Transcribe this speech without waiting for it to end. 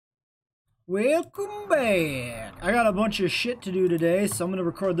Welcome back! I got a bunch of shit to do today, so I'm gonna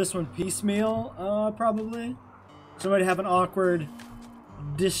record this one piecemeal, probably. So I might have an awkward,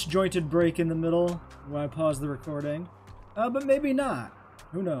 disjointed break in the middle when I pause the recording. But maybe not.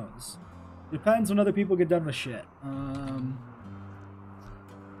 Who knows? Depends when other people get done with shit.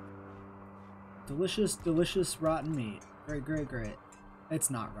 Delicious, delicious rotten meat. Great, great, great.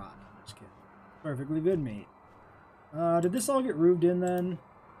 It's not rotten, I'm just kidding. Perfectly good meat. Did this all get roofed in then?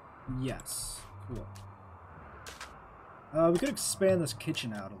 Yes. Cool. We could expand this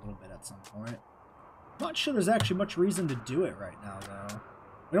kitchen out a little bit at some point. I'm not sure there's actually much reason to do it right now, though.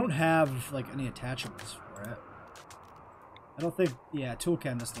 We don't have, like, any attachments for it. I don't think... Yeah, tool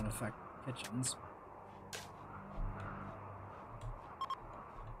cabinets don't affect kitchens.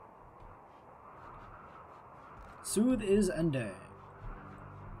 Soothe is ending.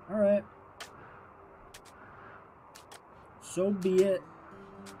 Alright. So be it.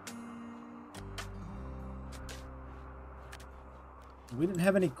 We didn't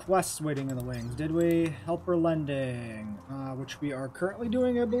have any quests waiting in the wings, did we? Helper lending, which we are currently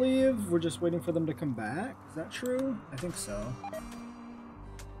doing, I believe. We're just waiting for them to come back. Is that true? I think so.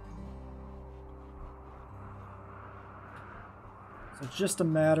 So it's just a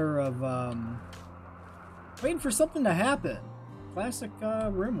matter of waiting for something to happen. Classic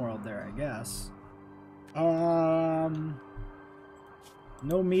Rimworld there, I guess. No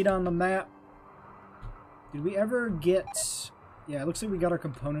meat on the map. Did we ever get... Yeah, it looks like we got our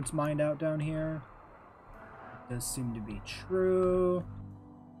components mined out down here. It does seem to be true.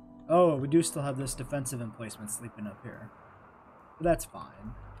 Oh, we do still have this defensive emplacement sleeping up here. But that's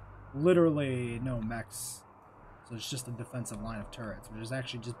fine. Literally no mechs. So it's just a defensive line of turrets, which is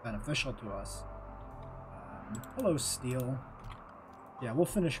actually just beneficial to us. Hello, steel. Yeah, we'll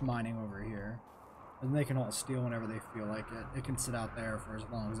finish mining over here. And they can hold steel whenever they feel like it. It can sit out there for as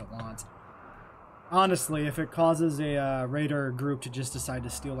long as it wants. Honestly, if it causes a raider group to just decide to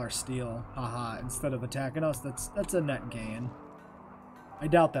steal our steel, haha, instead of attacking us, that's a net gain. I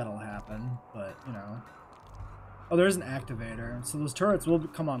doubt that'll happen, but, you know. Oh, there's an activator, so those turrets will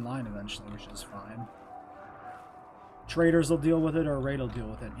come online eventually, which is fine. Traders will deal with it, or raid will deal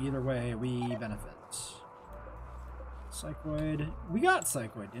with it. Either way, we benefit. Psychoid. We got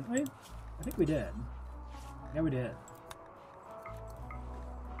Psychoid, didn't we? I think we did. Yeah, we did.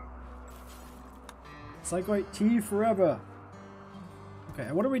 Psychoid T forever.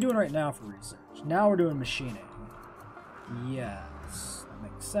 Okay, what are we doing right now for research? Now we're doing machining. Yes, that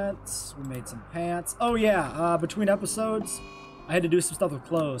makes sense. We made some pants. Oh yeah, between episodes, I had to do some stuff with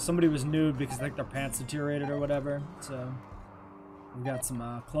clothes. Somebody was nude because I think their pants deteriorated or whatever. So we got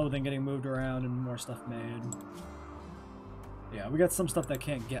some clothing getting moved around and more stuff made. Yeah, we got some stuff that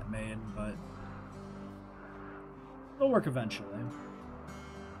can't get made, but it'll work eventually.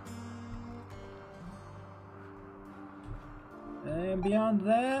 And beyond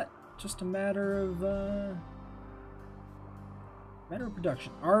that, just a matter of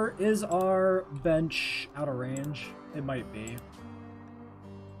production. Is our bench out of range? It might be.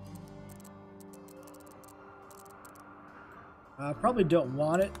 Probably don't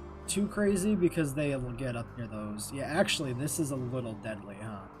want it too crazy because they will get up near those. Yeah, actually, this is a little deadly,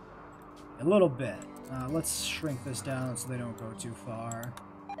 huh? A little bit. Let's shrink this down so they don't go too far.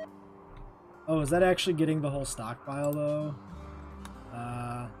 Oh, is that actually getting the whole stockpile, though?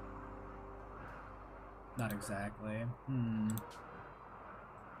 Not exactly.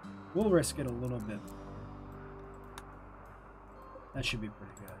 We'll risk it a little bit. That should be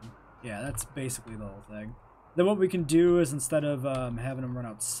pretty good. Yeah, that's basically the whole thing. Then what we can do is instead of having them run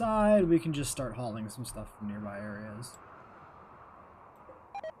outside, we can just start hauling some stuff from nearby areas.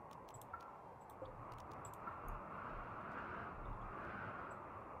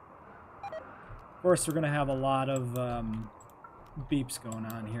 Of course, we're going to have a lot of beeps going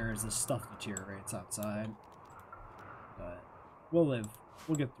on here as this stuff deteriorates outside. But we'll live.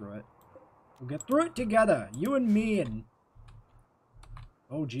 We'll get through it. We'll get through it together. You and me and...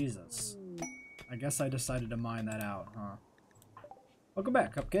 Oh, Jesus. I guess I decided to mine that out, huh? Welcome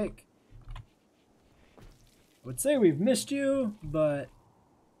back, Cupcake. I would say we've missed you, but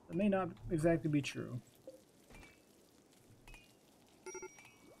that may not exactly be true.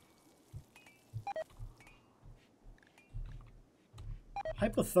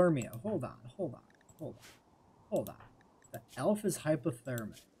 Hypothermia. Hold on. The elf is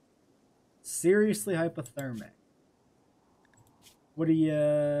hypothermic. Seriously hypothermic. What do you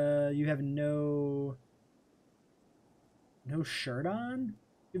have no shirt on?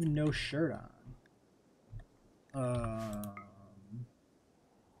 You have no shirt on.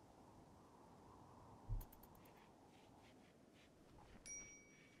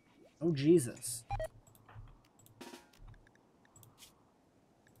 Oh, Jesus.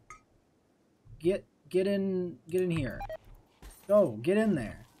 Get in here. Go, get in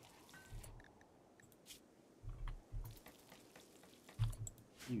there.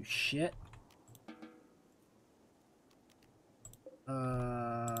 You shit.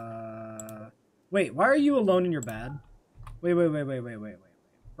 Wait, why are you alone in your bed? Wait.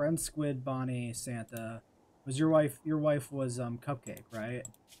 Friend, Squid, Bonnie, Santa. Was your wife was, Cupcake, right?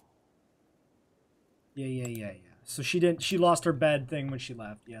 Yeah. So she lost her bed thing when she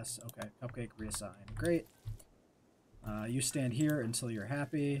left. Yes, okay. Cupcake reassigned. Great. You stand here until you're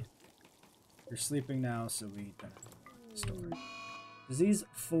happy. You're sleeping now, so we don't have to store. Disease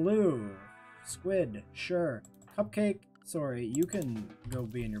flu. Squid, sure. Cupcake, sorry, you can go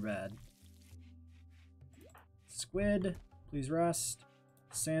be in your bed. Squid, please rest.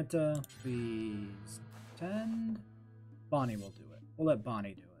 Santa, please tend. Bonnie will do it. We'll let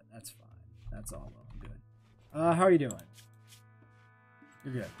Bonnie do it. That's fine. That's all well and good. How are you doing?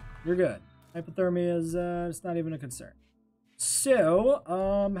 You're good. You're good. Hypothermia is it's not even a concern. So,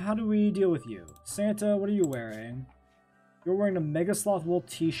 how do we deal with you? Santa, what are you wearing? You're wearing a Mega Sloth wool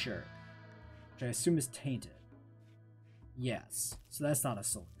t-shirt, which I assume is tainted. Yes, so that's not a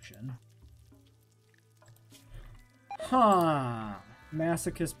solution. Huh.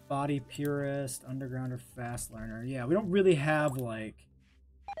 Masochist, body purist, undergrounder, fast learner. Yeah, we don't really have, like,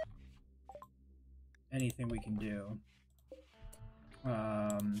 anything we can do.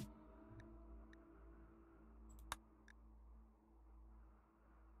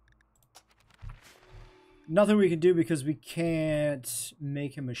 Nothing we can do because we can't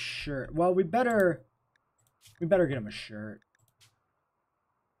make him a shirt. Well, we better get him a shirt.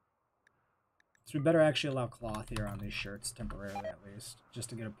 So we better actually allow cloth here on these shirts, temporarily at least, just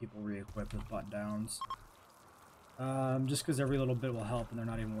to get people re-equipped with button-downs. Just because every little bit will help, and they're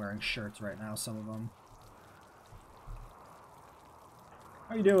not even wearing shirts right now, some of them.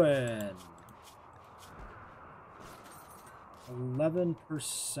 How you doing?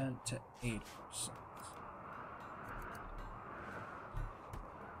 11% to 8%.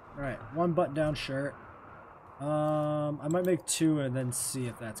 Alright, one button-down shirt. I might make 2 and then see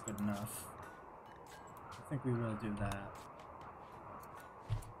if that's good enough. I think we will do that.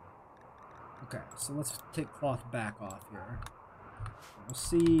 Okay, so let's take cloth back off here. We'll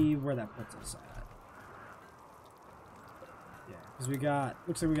see where that puts us at. Yeah, because we got...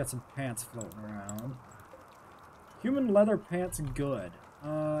 Looks like we got some pants floating around. Human leather pants, good.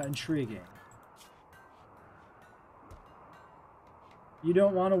 Intriguing. You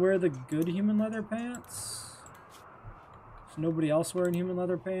don't want to wear the good human leather pants? Is nobody else wearing human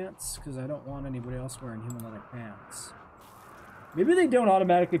leather pants? Because I don't want anybody else wearing human leather pants. Maybe they don't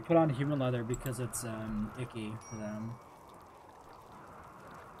automatically put on human leather because it's icky for them.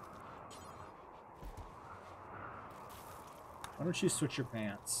 Why don't you switch your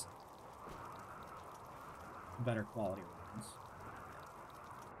pants? Better quality ones.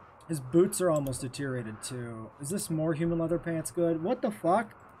 His boots are almost deteriorated too. Is this more human leather pants good? What the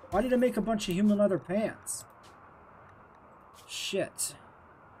fuck? Why did I make a bunch of human leather pants? Shit.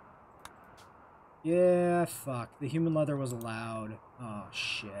 Yeah, fuck. The human leather was allowed. Oh,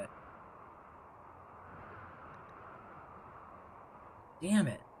 shit. Damn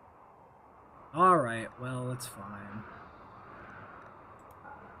it. Alright, well, it's fine.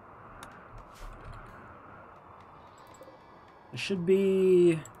 It should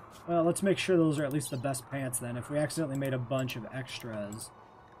be... Well, let's make sure those are at least the best pants then. If we accidentally made a bunch of extras,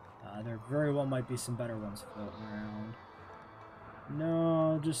 there very well might be some better ones floating around.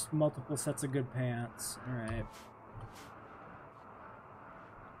 No, just multiple sets of good pants. Alright.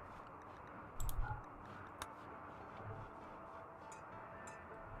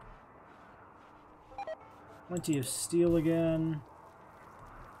 Plenty of steel again.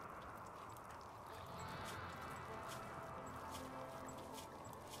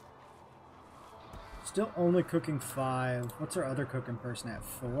 Still only cooking 5. What's our other cooking person at?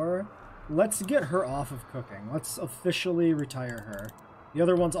 4? Let's get her off of cooking. Let's officially retire her. The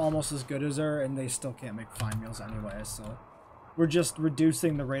other one's almost as good as her, and they still can't make fine meals anyway, so... We're just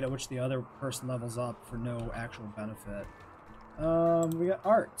reducing the rate at which the other person levels up for no actual benefit. We got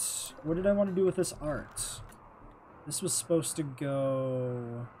art. What did I want to do with this art? This was supposed to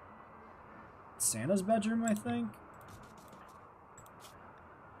go... Santa's bedroom, I think?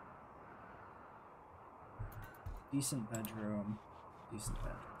 Decent bedroom. Decent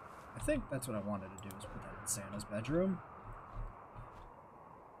bedroom. I think that's what I wanted to do, is put that in Santa's bedroom.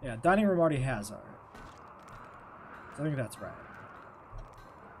 Yeah, dining room already has art. So I think that's right.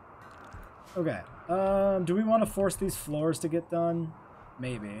 Okay. Do we want to force these floors to get done?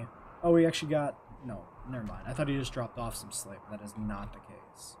 Maybe. Oh, we actually got... No, never mind. I thought he just dropped off some slate, but that is not the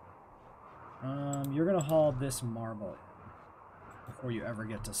case. You're gonna haul this marble in before you ever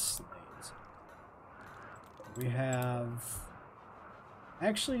get to slate. We have...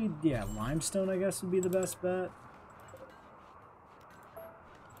 Actually, yeah, limestone, I guess, would be the best bet.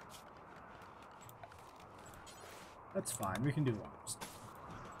 That's fine. We can do limestone.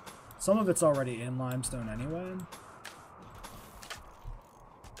 Some of it's already in limestone anyway.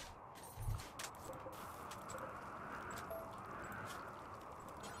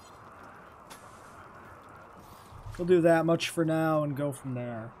 We'll do that much for now and go from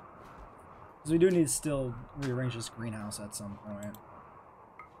there. Because we do need to still rearrange this greenhouse at some point.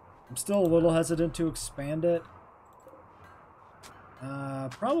 I'm still a little hesitant to expand it.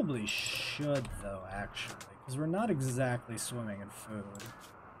 Probably should, though, actually. Because we're not exactly swimming in food.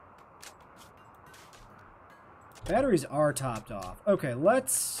 Batteries are topped off. Okay,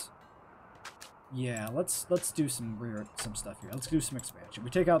 let's... Yeah, let's do some stuff here. Let's do some expansion. We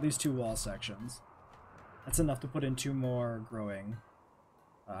take out these 2 wall sections. That's enough to put in 2 more growing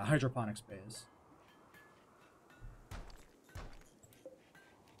hydroponics bays.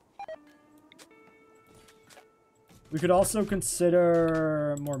 We could also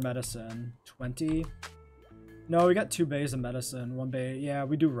consider more medicine. 20. No, we got 2 bays of medicine. 1 bay. Yeah,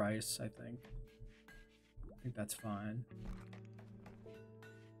 we do rice, I think. I think that's fine.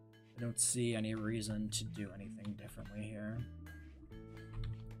 I don't see any reason to do anything differently here.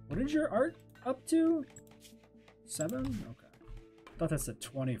 What is your art up to? 7? Okay. I thought that said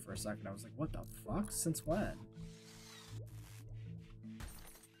 20 for a second. I was like, what the fuck? Since when?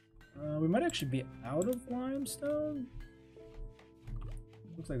 We might actually be out of limestone.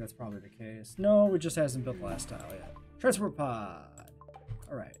 Looks like that's probably the case. No, it just hasn't built the last tile yet. Transport pod.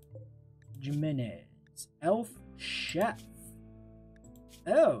 Alright. Jimenez. Elf chef.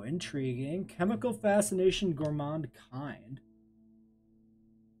 Oh, intriguing. Chemical fascination, gourmand kind.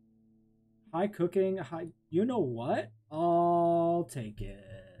 High cooking, high... You know what? I'll take it.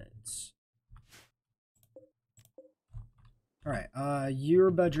 Alright,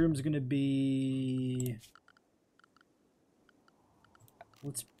 your bedroom's gonna be...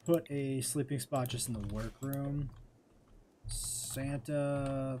 Let's put a sleeping spot just in the workroom.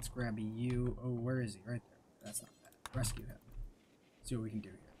 Santa, let's grab you. Oh, where is he? Right there. That's not bad. Rescue him. See what we can do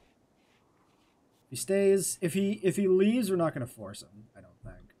here. If he stays, if he leaves, we're not gonna force him, I don't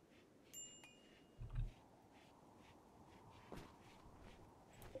think.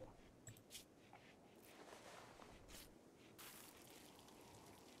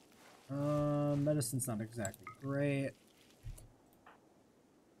 Medicine's not exactly great.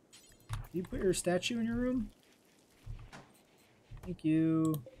 Do you put your statue in your room? Thank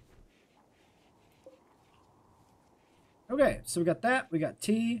you. Okay, so we got that. We got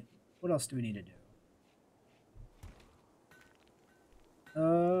tea. What else do we need to do?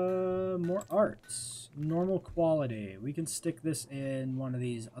 More arts. Normal quality. We can stick this in one of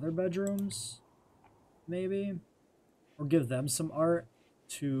these other bedrooms, maybe, or give them some art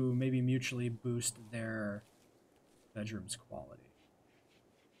to maybe mutually boost their bedroom's quality.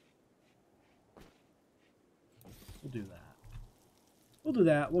 We'll do that. We'll do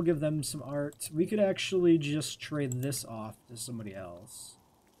that. We'll give them some art. We could actually just trade this off to somebody else.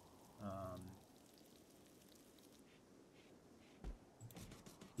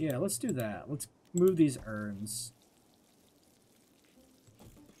 Yeah, let's do that. Let's move these urns.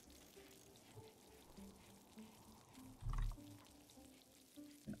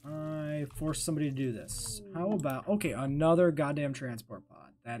 I force somebody to do this. How about... Okay, another goddamn transport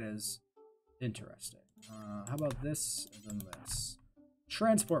pod. That is interesting. How about this and then this?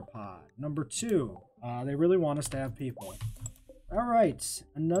 Transport pod. Number 2. They really want us to have people. Alright.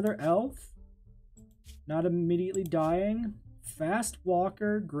 Another elf. Not immediately dying. Fast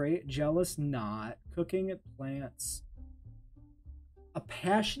walker. Great. Jealous. Not. Cooking at plants. A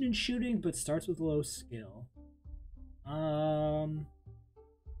passion in shooting, but starts with low skill.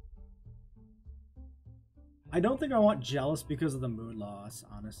 I don't think I want jealous because of the mood loss,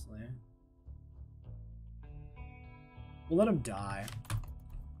 honestly. We'll let him die.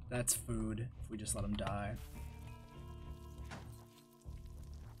 That's food, if we just let him die.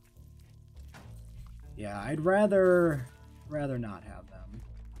 Yeah, I'd rather not have them.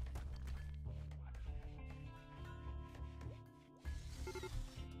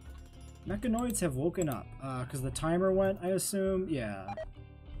 Mechanoids have woken up, because the timer went, I assume. Yeah.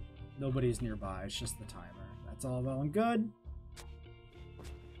 Nobody's nearby, it's just the timer. That's all well and good.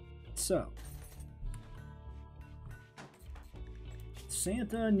 So.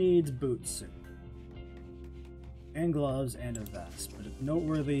 Santa needs boots soon. And gloves and a vest. But a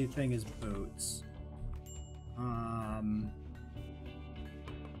noteworthy thing is boots.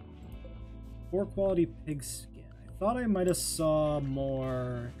 4 quality pig skin. I thought I might have saw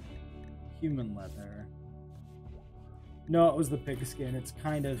more human leather. No, it was the pig skin. It's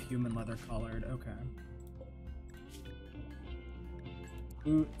kind of human leather colored. Okay.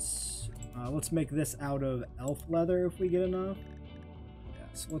 Boots. Let's make this out of elf leather if we get enough. Yeah,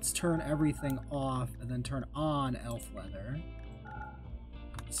 so let's turn everything off and then turn on elf leather.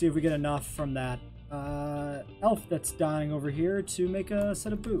 See if we get enough from that elf that's dying over here to make a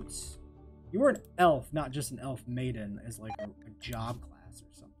set of boots. You were an elf, not just an elf maiden, as like a job class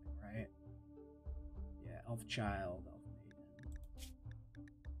or something, right? Yeah, elf child, elf maiden.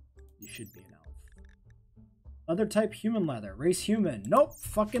 You should be an elf. Other type human leather, race human. Nope,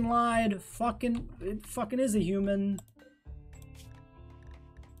 fucking lied. It fucking is a human.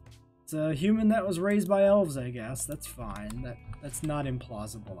 It's a human that was raised by elves, I guess. That's fine. That's not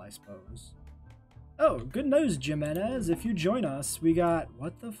implausible, I suppose. Oh, good news, Jimenez. If you join us, we got...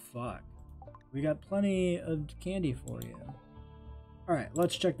 What the fuck? We got plenty of candy for you. Alright,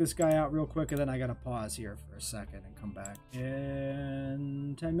 let's check this guy out real quick, and then I gotta pause here for a second and come back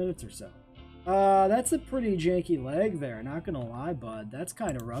in 10 minutes or so. That's a pretty janky leg there, not gonna lie, bud. That's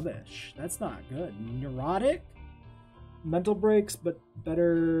kind of rubbish. That's not good. Neurotic? Mental breaks, but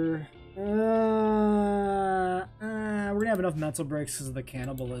better... we're gonna have enough mental breaks because of the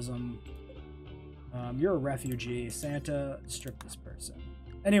cannibalism. You're a refugee. Santa, strip this person.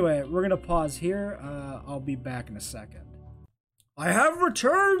 Anyway, we're gonna pause here. I'll be back in a second. I have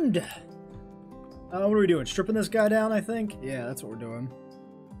returned! What are we doing? Stripping this guy down, I think? Yeah, that's what we're doing.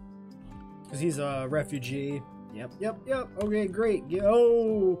 Because he's a refugee. Yep. Okay, great.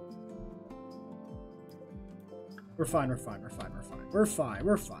 Yo! We're fine. We're fine.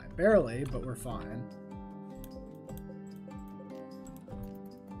 Barely, but we're fine.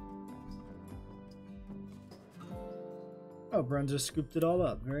 Oh, Brun just scooped it all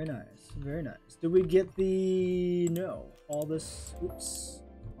up. Very nice. Very nice. Did we get the... No. All this... Oops.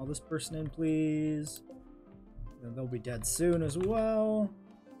 All this person in, please. And they'll be dead soon as well.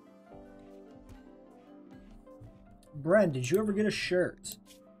 Bren, did you ever get a shirt?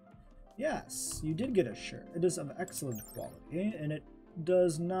 Yes, you did get a shirt. It is of excellent quality, and it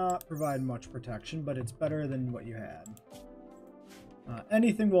does not provide much protection, but it's better than what you had.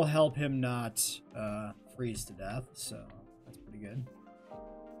 Anything will help him not freeze to death, so that's pretty good.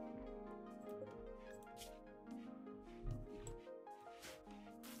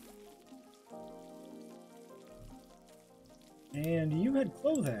 And you had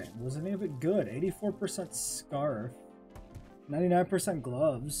clothing. Was any of it good? 84% scarf. 99%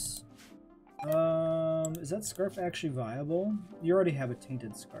 gloves. Is that scarf actually viable? You already have a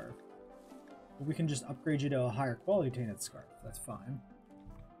tainted scarf. But we can just upgrade you to a higher quality tainted scarf. That's fine.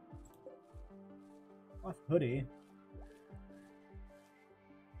 Cloth hoodie.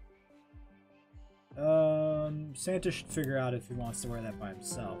 Santa should figure out if he wants to wear that by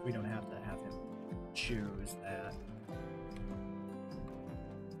himself. We don't have to have him choose that.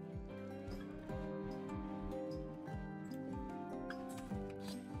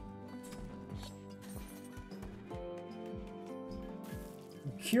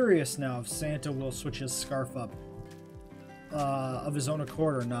 Curious now if Santa will switch his scarf up of his own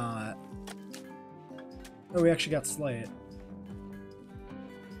accord or not. Oh, we actually got Slate.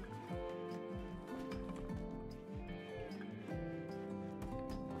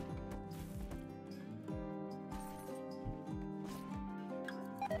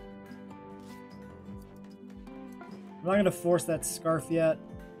 I'm not going to force that scarf yet.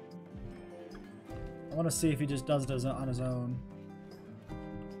 I want to see if he just does it on his own.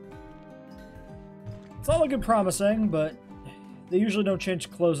 It's all looking promising, but they usually don't change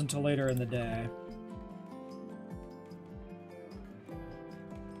clothes until later in the day.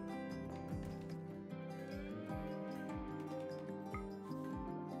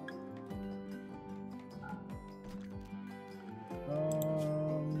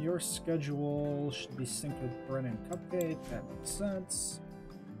 Your schedule should be synced with Bren and Cupcake. That makes sense.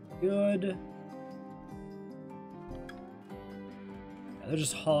 Good. They're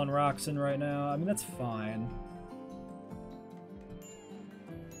just hauling rocks in right now. I mean, that's fine.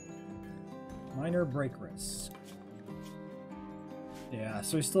 Minor break risk. Yeah,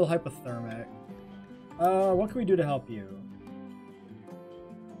 so he's still hypothermic. What can we do to help you?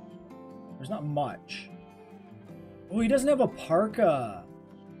 There's not much. Oh, he doesn't have a parka.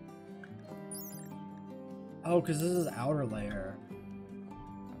 Oh, because this is outer layer.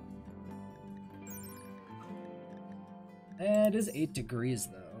 It is 8 degrees,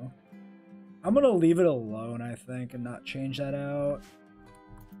 though. I'm gonna leave it alone, I think, and not change that out.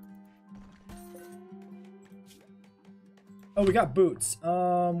 Oh, we got boots.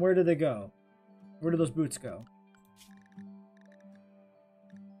 Where did they go? Where did those boots go?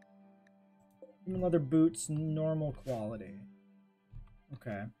 Human leather boots, normal quality.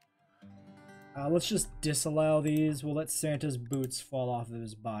 Okay. Let's just disallow these. We'll let Santa's boots fall off of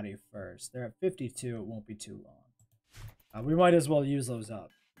his body first. They're at 52. It won't be too long. We might as well use those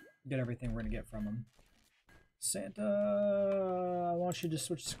up. Get everything we're gonna get from him. Santa, I want you to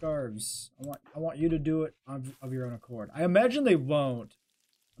switch scarves. I want you to do it of your own accord. I imagine they won't.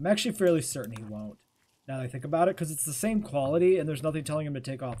 I'm actually fairly certain he won't. Now that I think about it, because it's the same quality, and there's nothing telling him to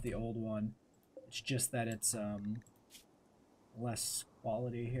take off the old one. It's just that it's less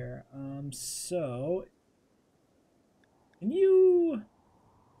quality here. So can you?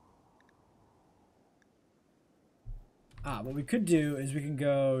 What we could do is we can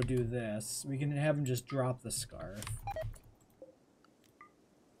go do this. We can have him just drop the scarf.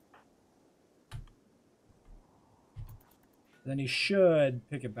 Then he should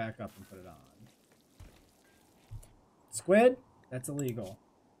pick it back up and put it on. Squid, that's illegal.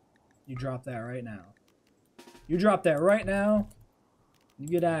 You drop that right now. You drop that right now. You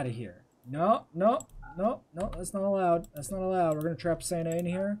get out of here. No, no, no, no, that's not allowed. That's not allowed. We're going to trap Santa in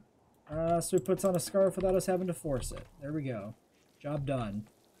here. So he puts on a scarf without us having to force it. There we go. Job done.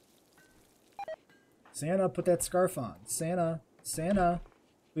 Santa, put that scarf on. Santa, Santa,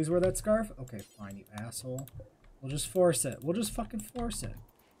 please wear that scarf. Okay, fine, you asshole. We'll just force it. We'll just fucking force it.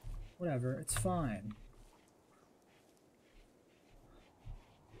 Whatever, it's fine.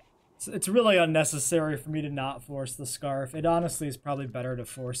 It's really unnecessary for me to not force the scarf. It honestly is probably better to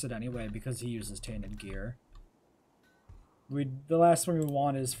force it anyway because he uses tainted gear. The last thing we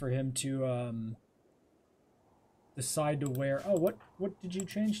want is for him to decide to wear. Oh, what did you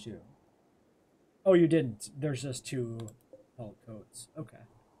change to? Oh, you didn't. There's just 2 pelt coats. Okay,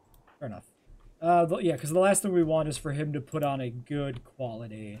 fair enough. Yeah, because the last thing we want is for him to put on a good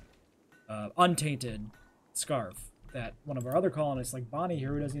quality, untainted scarf that one of our other colonists, like Bonnie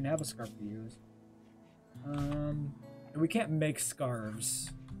here, who doesn't even have a scarf to use. We can't make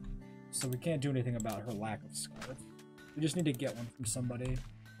scarves, so we can't do anything about her lack of scarf. We just need to get one from somebody.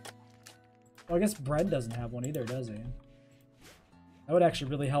 Well, I guess Brad doesn't have one either, does he? That would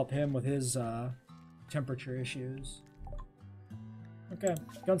actually really help him with his temperature issues. Okay,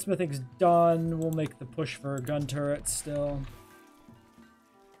 gunsmithing's done. We'll make the push for gun turrets still.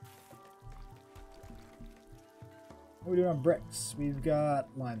 What are we doing on bricks? We've got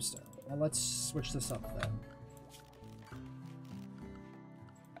limestone. Well, let's switch this up then.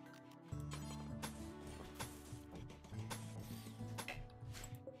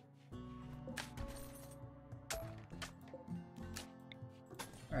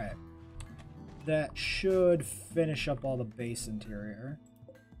 Alright. That should finish up all the base interior.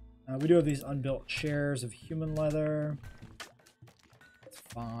 We do have these unbuilt chairs of human leather. It's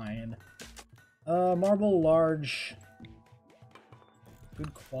fine. Marble large.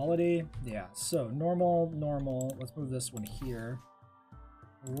 Good quality. Yeah, so normal, normal. Let's move this one here.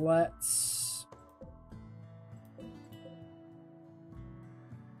 Let's...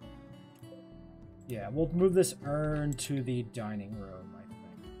 Yeah, we'll move this urn to the dining room, I think.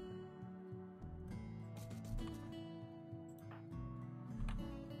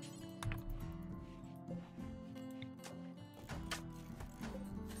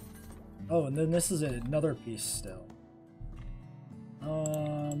 Oh, and then this is another piece still.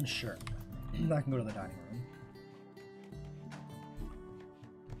 Sure. I can go to the dining room.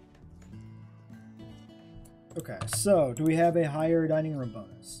 Okay, so do we have a higher dining room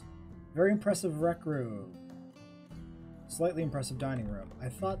bonus? Very impressive rec room. Slightly impressive dining room.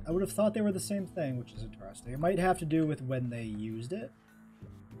 I would have thought they were the same thing, which is interesting. It might have to do with when they used it.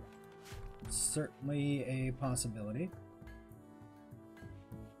 It's certainly a possibility.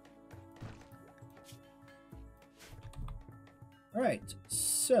 Alright,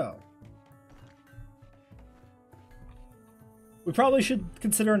 so we probably should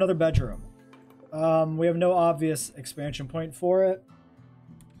consider another bedroom. We have no obvious expansion point for it.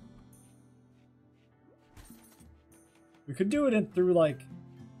 We could do it through like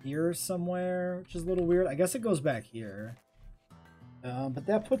here somewhere, which is a little weird. I guess it goes back here. But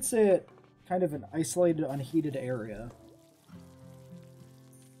that puts it kind of an isolated, unheated area.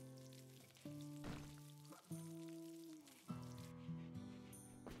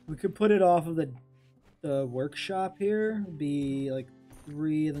 We could put it off of the workshop here. Be like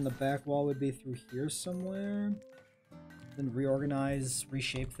 3, then the back wall would be through here somewhere. Then reorganize,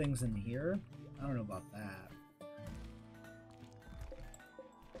 reshape things in here. I don't know about that.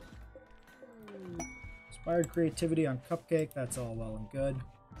 Inspired creativity on Cupcake. That's all well and good.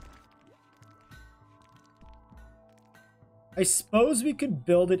 I suppose we could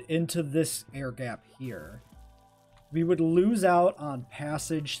build it into this air gap here. We would lose out on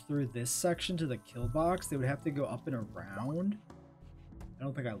passage through this section to the kill box. They would have to go up and around. I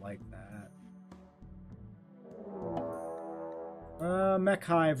don't think I like that. Mech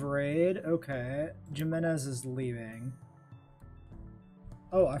Hive raid. Okay. Jimenez is leaving.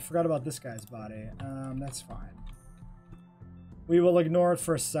 Oh, I forgot about this guy's body. That's fine. We will ignore it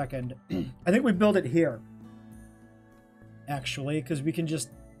for a second. I think we build it here. Actually, because we can just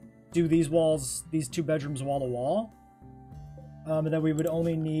do these walls, these 2 bedrooms wall to wall. And then we would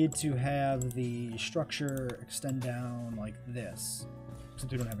only need to have the structure extend down like this.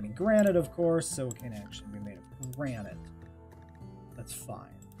 Since we don't have any granite, of course, so it can't actually be made of granite. That's fine.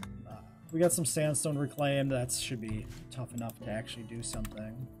 We got some sandstone reclaimed. That should be tough enough to actually do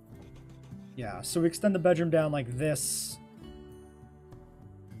something. Yeah, so we extend the bedroom down like this.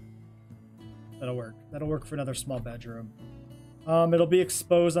 That'll work. That'll work for another small bedroom. It'll be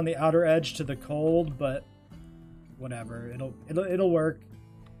exposed on the outer edge to the cold, but whatever. It'll work.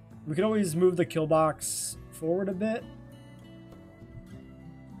 We could always move the kill box forward a bit.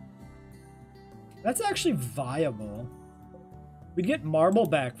 That's actually viable. We'd get marble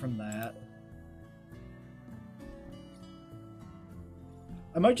back from that.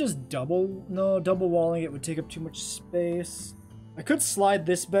 I might just double walling it would take up too much space. I could slide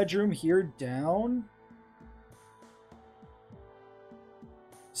this bedroom here down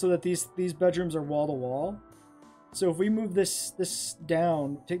so that these bedrooms are wall to wall. So if we move this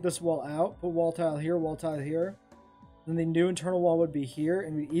down, take this wall out, put wall tile here, then the new internal wall would be here,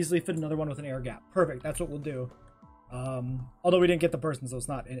 and we easily fit another one with an air gap. Perfect, that's what we'll do. Although we didn't get the person, so it's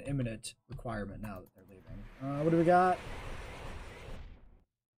not an imminent requirement now that they're leaving. What do we got?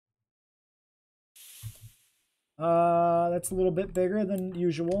 That's a little bit bigger than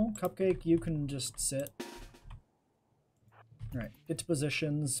usual. Cupcake, you can just sit. Alright, get to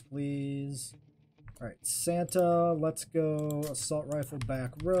positions, please. Alright, Santa, let's go assault rifle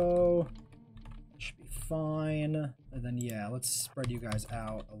back row. That should be fine. And then, yeah, let's spread you guys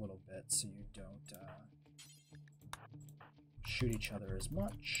out a little bit so you don't shoot each other as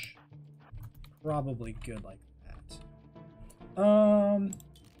much. Probably good like that.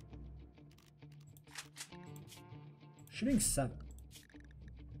 Shooting 7.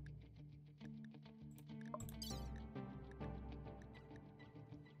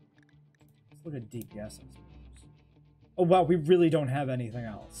 Let's look at DPS, I suppose. Oh wow, we really don't have anything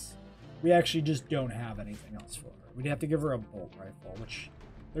else. We actually just don't have anything else for her. We'd have to give her a bolt rifle, which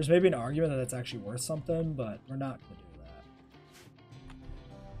there's maybe an argument that that's actually worth something, but we're not going to do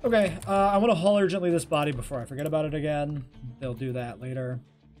that. Okay, I want to haul urgently this body before I forget about it again. They'll do that later.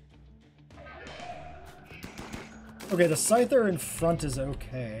 Okay, the Scyther in front is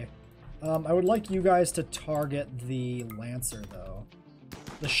okay. I would like you guys to target the Lancer, though.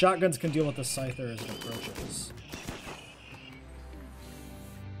 The shotguns can deal with the Scyther as it approaches.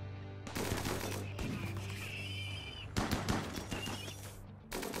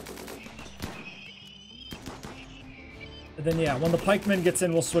 And then, yeah, when the pikeman gets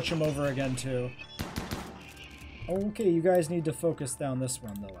in, we'll switch him over again, too. Okay, you guys need to focus down this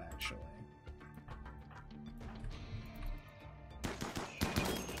one, though, actually.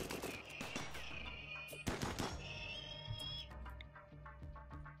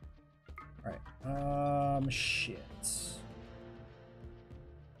 Shit.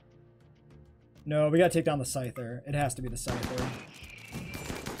 No, we gotta take down the Scyther. It has to be the Scyther.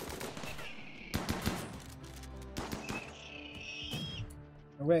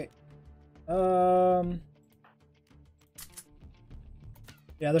 Oh, wait.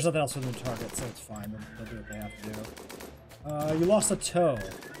 Yeah, there's nothing else within the target, so it's fine. They'll do what they have to do. You lost a toe.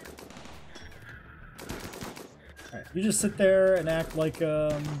 Alright, you just sit there and act like,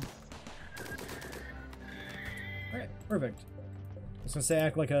 Alright, perfect. I was gonna say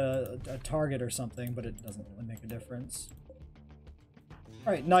act like a target or something, but it doesn't really make a difference.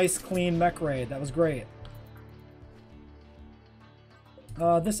 Alright, nice, clean mech raid. That was great.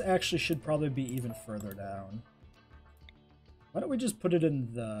 This actually should probably be even further down. Why don't we just put it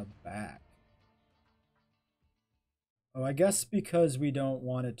in the back? Oh, I guess because we don't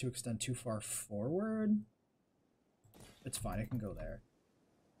want it to extend too far forward. It's fine, it can go there.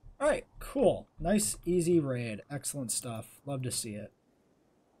 Alright, cool. Nice, easy raid. Excellent stuff. Love to see it.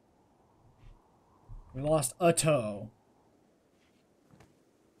 We lost a toe.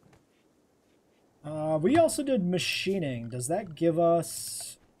 We also did machining. Does that give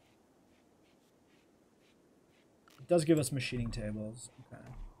us... It does give us machining tables. Okay.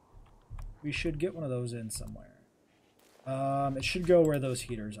 We should get one of those in somewhere. It should go where those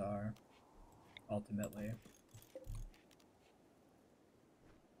heaters are, ultimately.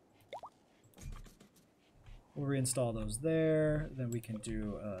 We'll reinstall those there. Then we can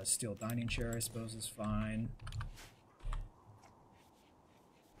do a steel dining chair, I suppose, is fine.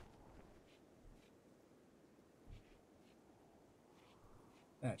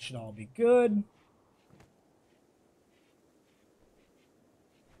 That should all be good.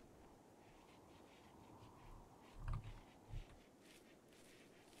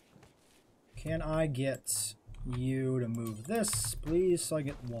 Can I get you to move this, please, so I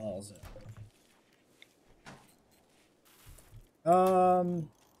get walls in?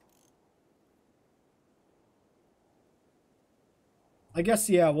 I guess,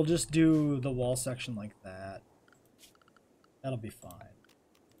 yeah, we'll just do the wall section like that. That'll be fine.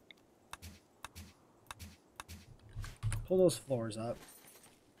 Pull those floors up.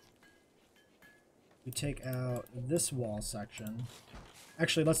 We take out this wall section.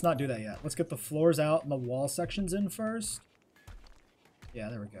 Actually, let's not do that yet. Let's get the floors out and the wall sections in first. Yeah,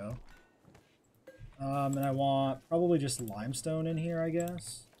 there we go. And I want probably just limestone in here, I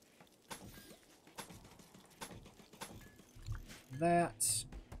guess. That.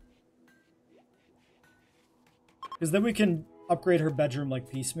 Because then we can upgrade her bedroom like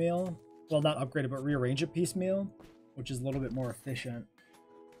piecemeal. Well, not upgrade it, but rearrange it piecemeal, which is a little bit more efficient.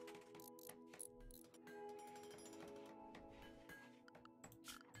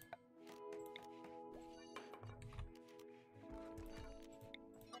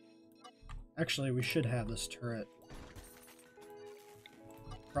 Actually, we should have this turret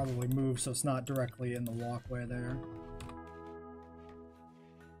probably move so it's not directly in the walkway there.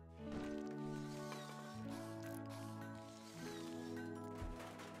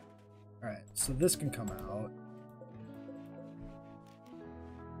 Alright, so this can come out.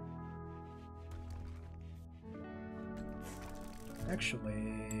 Actually,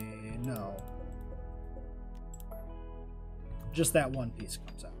 no. Just that one piece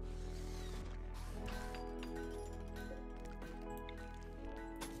comes out.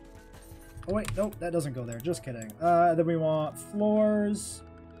 Oh wait, nope, that doesn't go there. Just kidding. Then we want floors,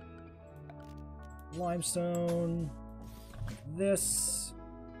 limestone, like this.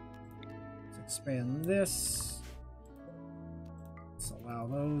 Let's expand this. Let's allow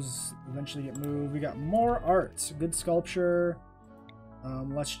those eventually get moved. We got more art, good sculpture.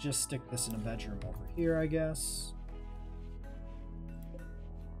 Let's just stick this in a bedroom over here, I guess.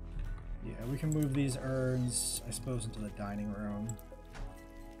 Yeah, we can move these urns, I suppose, into the dining room.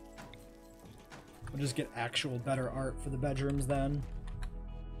 We'll just get actual better art for the bedrooms then.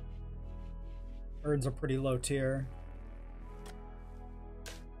 Urns are pretty low tier.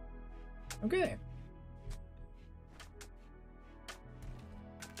 Okay.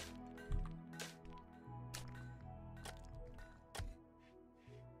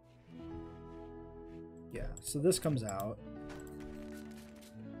 Yeah, so this comes out.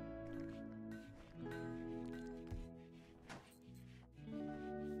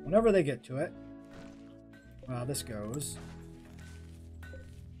 Whenever they get to it. This goes.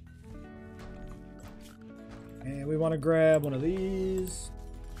 And we want to grab one of these.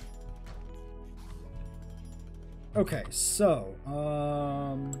 Okay, so,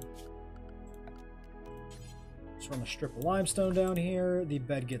 just run a strip of limestone down here. The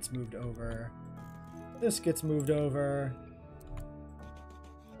bed gets moved over. This gets moved over.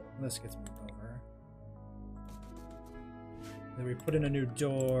 This gets moved over. Then we put in a new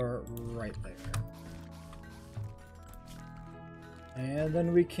door right there. And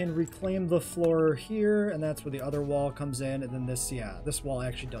then we can reclaim the floor here, and that's where the other wall comes in, and then this, yeah, this wall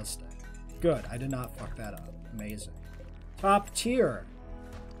actually does stay. Good, I did not fuck that up. Amazing. Top tier.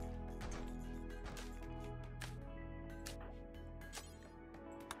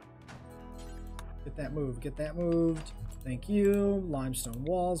 Get that moved, get that moved. Thank you. Limestone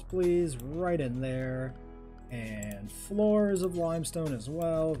walls, please, right in there. And floors of limestone as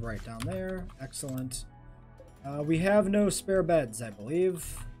well, right down there. Excellent. We have no spare beds, I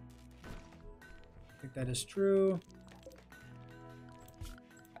believe. I think that is true.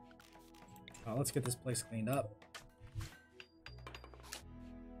 Let's get this place cleaned up.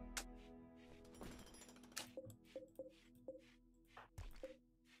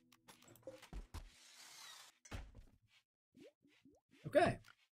 Okay.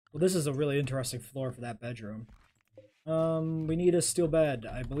 Well, this is a really interesting floor for that bedroom. We need a steel bed.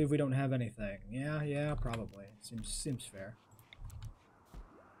 I believe we don't have anything. Yeah, probably. Seems fair.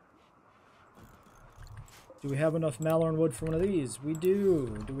 Do we have enough Malorn wood for one of these? We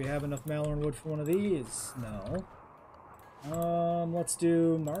do. Do we have enough Malorn wood for one of these? No. Let's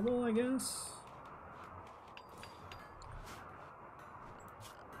do marble, I guess.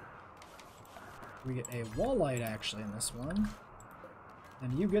 We get a wall light actually in this one.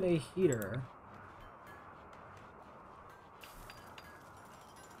 And you get a heater.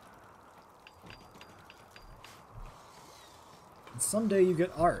 And someday you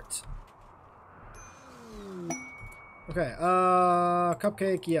get art. Okay,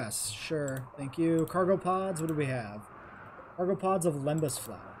 cupcake, yes, sure. Thank you. Cargo pods, what do we have? Cargo pods of lembas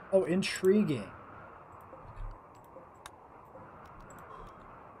flower. Oh, intriguing.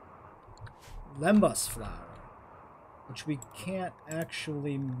 Lembas flower. Which we can't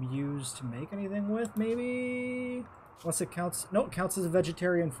actually use to make anything with, maybe? Unless it counts. No, it counts as a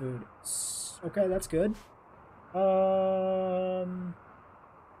vegetarian food. Okay, that's good.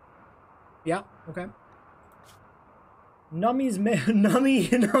 Yeah, okay. Nummy's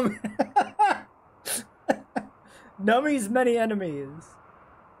Nummy's many enemies.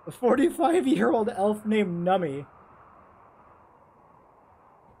 A 45-year-old elf named Nummy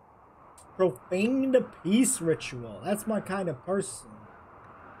profaned a peace ritual. That's my kind of person.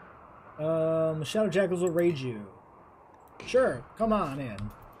 Shadow Jackals will raid you. Sure, come on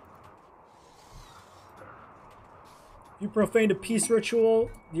in. If you profaned a peace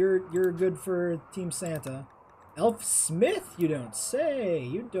ritual, you're good for Team Santa. Elf Smith, you don't say.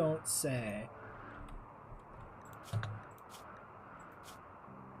 You don't say.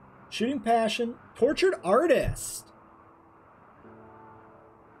 Shooting passion. Tortured artist.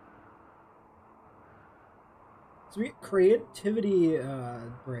 So we get creativity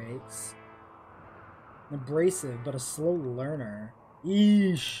breaks. Abrasive, but a slow learner.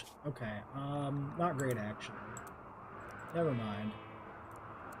 Yeesh. Okay. Not great actually. Never mind.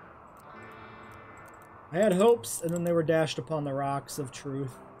 I had hopes, and then they were dashed upon the rocks of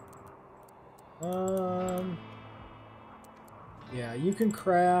truth. Yeah, you can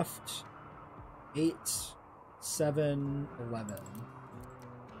craft 8, 7, 11.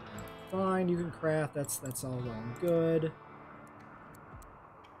 Fine, you can craft. That's all well and good.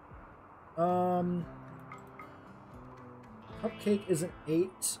 Cupcake is an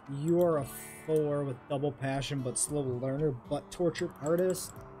 8. You are a 4 with double passion, but slow learner, but tortured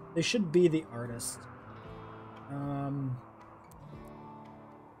artist. They should be the artist.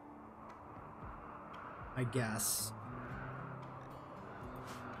 I guess.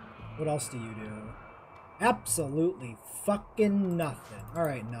 What else do you do? Absolutely fucking nothing.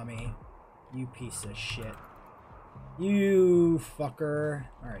 Alright, Nummy. You piece of shit. You fucker.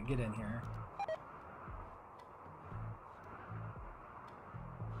 Alright, get in here.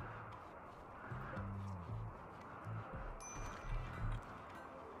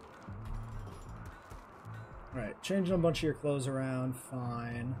 Alright, changing a bunch of your clothes around.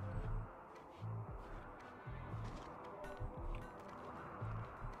 Fine.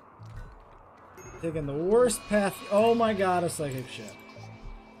 Taking the worst path. Oh my god, a psychic ship.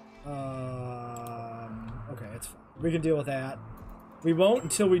 Okay, it's fine. We can deal with that. We won't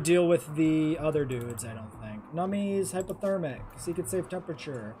until we deal with the other dudes, I don't think. Nummy's hypothermic. Seek safe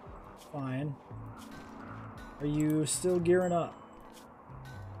temperature. Fine. Are you still gearing up?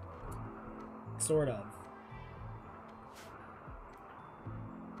 Sort of.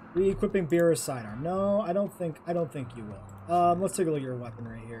 Re-equipping beer or sidearm. No, I don't think you will. Let's take a look at your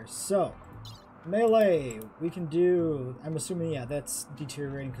weaponry here. So, melee, we can do, I'm assuming, yeah, that's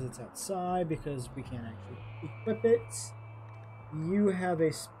deteriorating because it's outside, because we can't actually equip it. You have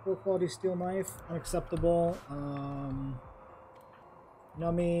a poor quality steel knife, unacceptable.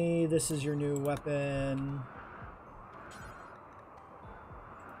 Nummy, this is your new weapon.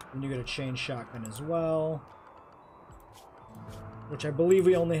 And you get a chain shotgun as well. Which I believe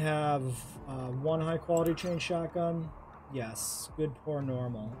we only have one high quality chain shotgun. Yes, good, poor,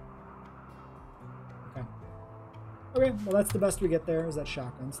 normal. Okay. Okay, well that's the best we get there, is that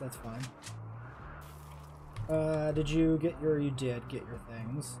shotgun, so that's fine. Did you get your, you did get your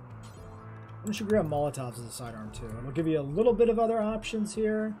things. Why don't you grab Molotovs as a sidearm too? It'll give you a little bit of other options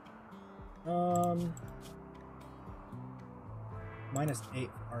here. -8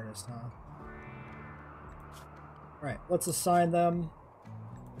 for artist, huh? Alright, let's assign them.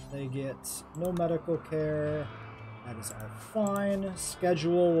 They get no medical care. That is all fine.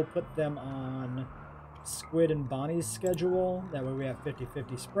 Schedule, we'll put them on Squid and Bonnie's schedule. That way we have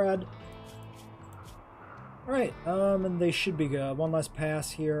 50-50 spread. Alright, and they should be good. One last pass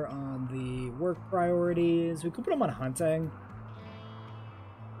here on the work priorities. We could put them on hunting.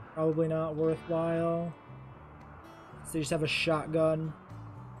 Probably not worthwhile. So they just have a shotgun.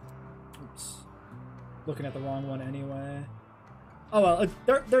 Oops. Looking at the wrong one anyway. Oh well,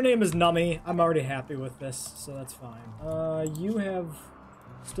 their name is Nummy. I'm already happy with this, so that's fine. You have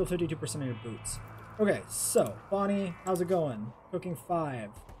still 52% of your boots. Okay, so, Bonnie, how's it going? Cooking 5.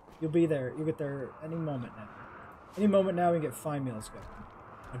 You'll be there. You'll get there any moment now. Any moment now we can get 5 meals going.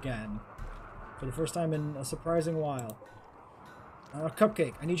 Again. For the first time in a surprising while.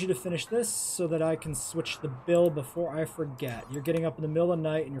 Cupcake, I need you to finish this so that I can switch the bill before I forget. You're getting up in the middle of the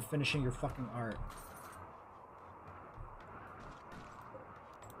night and you're finishing your fucking art.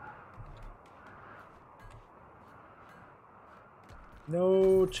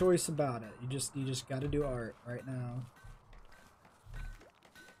 No choice about it. You just got to do art right now.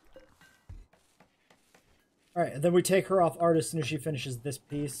 All right, and then we take her off art as soon as she finishes this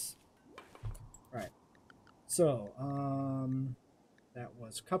piece. All right. So, that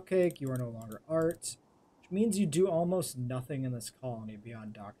was Cupcake. You are no longer art, which means you do almost nothing in this colony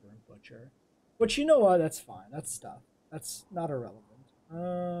beyond Doctor and Butcher. Which, you know what? That's fine. That's stuff. That's not irrelevant.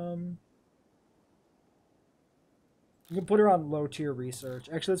 You can put her on low tier research.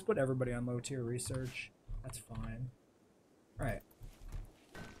 Actually, let's put everybody on low tier research. That's fine. All right.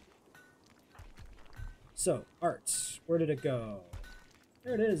 So, arts. Where did it go?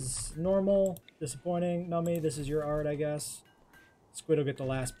 There it is. Normal. Disappointing. Nummy, this is your art, I guess. Squid will get the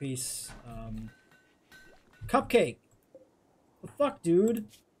last piece. Cupcake! The fuck, dude?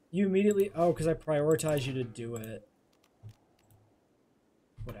 You immediately... Oh, because I prioritized you to do it.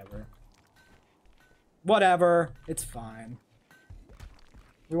 Whatever. Whatever. It's fine.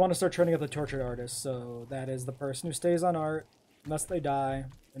 We want to start training up the tortured artist, so that is the person who stays on art, unless they die,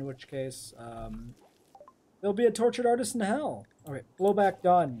 in which case, there'll be a tortured artist in hell. Okay, blowback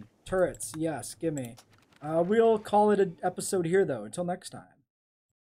done. Turrets, yes, gimme. We'll call it an episode here, though. Until next time.